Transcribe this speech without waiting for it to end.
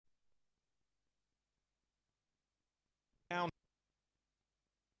down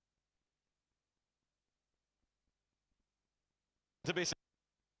to business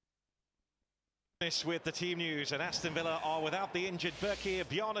with the team news, and Aston Villa are without the injured Birkir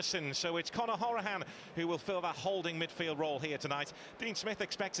Bjarnason, so it's Conor Hourihane who will fill that holding midfield role here tonight. Dean Smith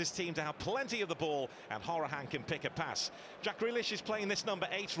expects his team to have plenty of the ball, and Hourihane can pick a pass. Jack Grealish is playing this number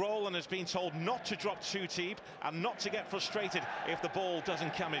 8 role and has been told not to drop too deep and not to get frustrated if the ball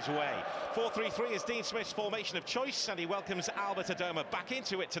doesn't come his way. 4-3-3 is Dean Smith's formation of choice, and he welcomes Albert Adoma back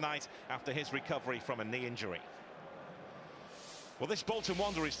into it tonight after his recovery from a knee injury. Well, this Bolton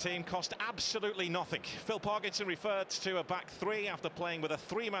Wanderers team cost absolutely nothing. Phil Parkinson referred to a back 3 after playing with a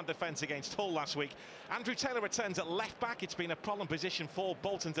 3-man defence against Hull last week. Andrew Taylor returns at left back. It's been a problem position for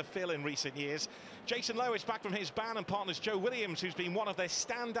Bolton to fill in recent years. Jason Lowe is back from his ban, and partners Joe Williams, who's been one of their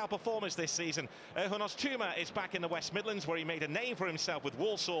standout performers this season. Erhun Oztumer is back in the West Midlands, where he made a name for himself with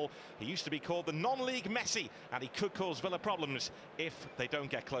Walsall. He used to be called the non-league Messi, and he could cause Villa problems if they don't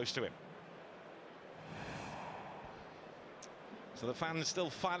get close to him. So the fans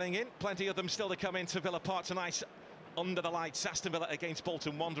still filing in, plenty of them still to come into Villa Park tonight under the lights. Aston Villa against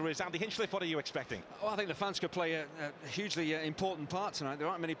Bolton Wanderers. Andy Hinchliffe, what are you expecting? Oh, I think the fans could play a hugely important part tonight. There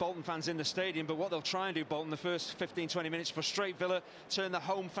aren't many Bolton fans in the stadium, but what they'll try and do, Bolton, the first 15-20 minutes, frustrate Villa, turn the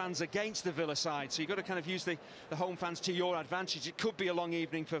home fans against the Villa side. So you've got to kind of use the home fans to your advantage. It could be a long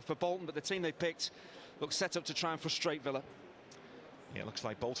evening for Bolton, but the team they picked looks set up to try and frustrate Villa. Yeah, it looks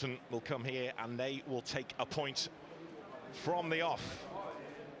like Bolton will come here and they will take a point from the off.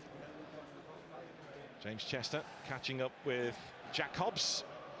 James Chester catching up with Jack Hobbs.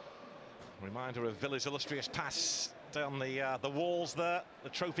 Reminder of Villa's illustrious pass down the walls there, the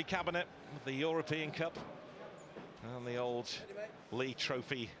trophy cabinet of the European Cup and the old League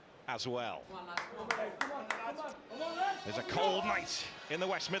trophy as well. There's a cold night in the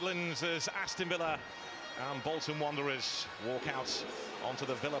West Midlands as Aston Villa and Bolton Wanderers walk out onto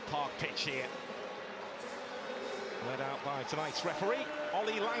the Villa Park pitch here, led out by tonight's referee,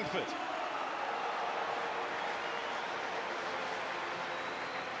 Ollie Langford.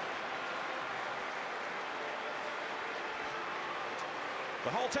 The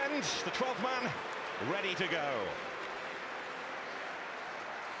Holt end, the 12th man, ready to go.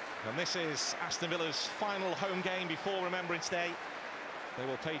 And this is Aston Villa's final home game before Remembrance Day. They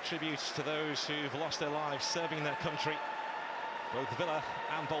will pay tribute to those who've lost their lives serving their country. Both Villa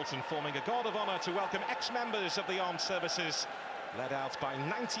and Bolton forming a guard of honour to welcome ex-members of the armed services, led out by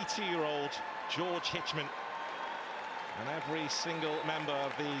 92-year-old George Hitchman. And every single member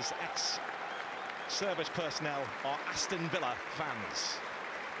of these ex-service personnel are Aston Villa fans.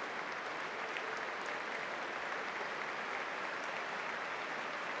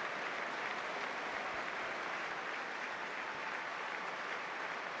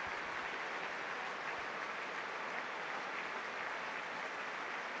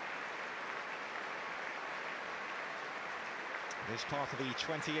 It's part of the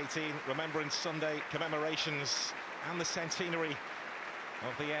 2018 Remembrance Sunday commemorations and the centenary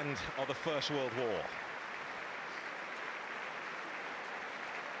of the end of the First World War.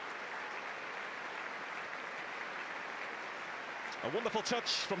 A wonderful touch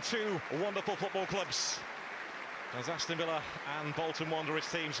from two wonderful football clubs as Aston Villa and Bolton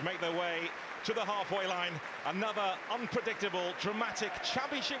Wanderers teams make their way to the halfway line. Another unpredictable, dramatic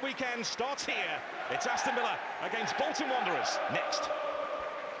championship weekend starts here. It's Aston Villa against Bolton Wanderers next.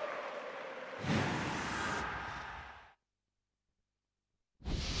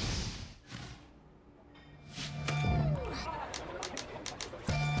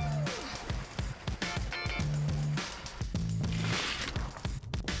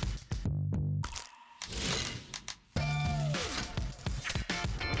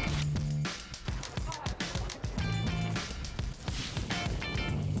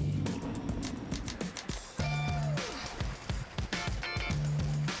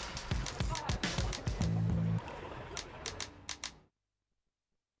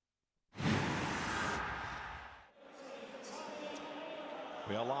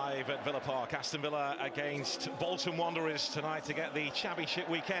 We are live at Villa Park. Aston Villa against Bolton Wanderers tonight to get the championship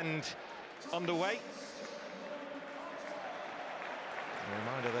weekend underway. A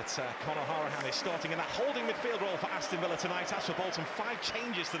reminder that Conor Hourihane is starting in that holding midfield role for Aston Villa tonight. As for Bolton, 5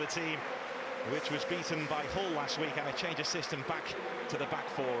 changes to the team, which was beaten by Hull last week, and a change of system back to the back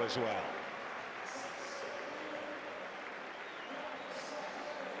 4 as well.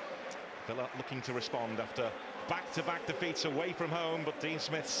 Villa looking to respond after back-to-back defeats away from home, but Dean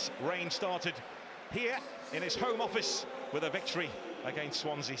Smith's reign started here in his home office with a victory against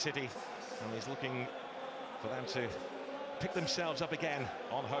Swansea City, and he's looking for them to pick themselves up again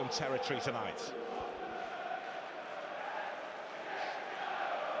on home territory tonight.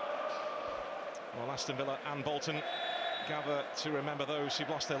 Well, Aston Villa and Bolton gather to remember those who've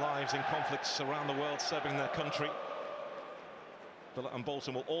lost their lives in conflicts around the world serving their country. Villa and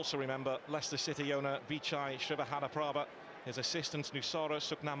Bolton will also remember Leicester City owner Vichai Srivastava, his assistants Nusara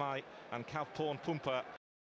Suknamai and Kavporn Pumpa,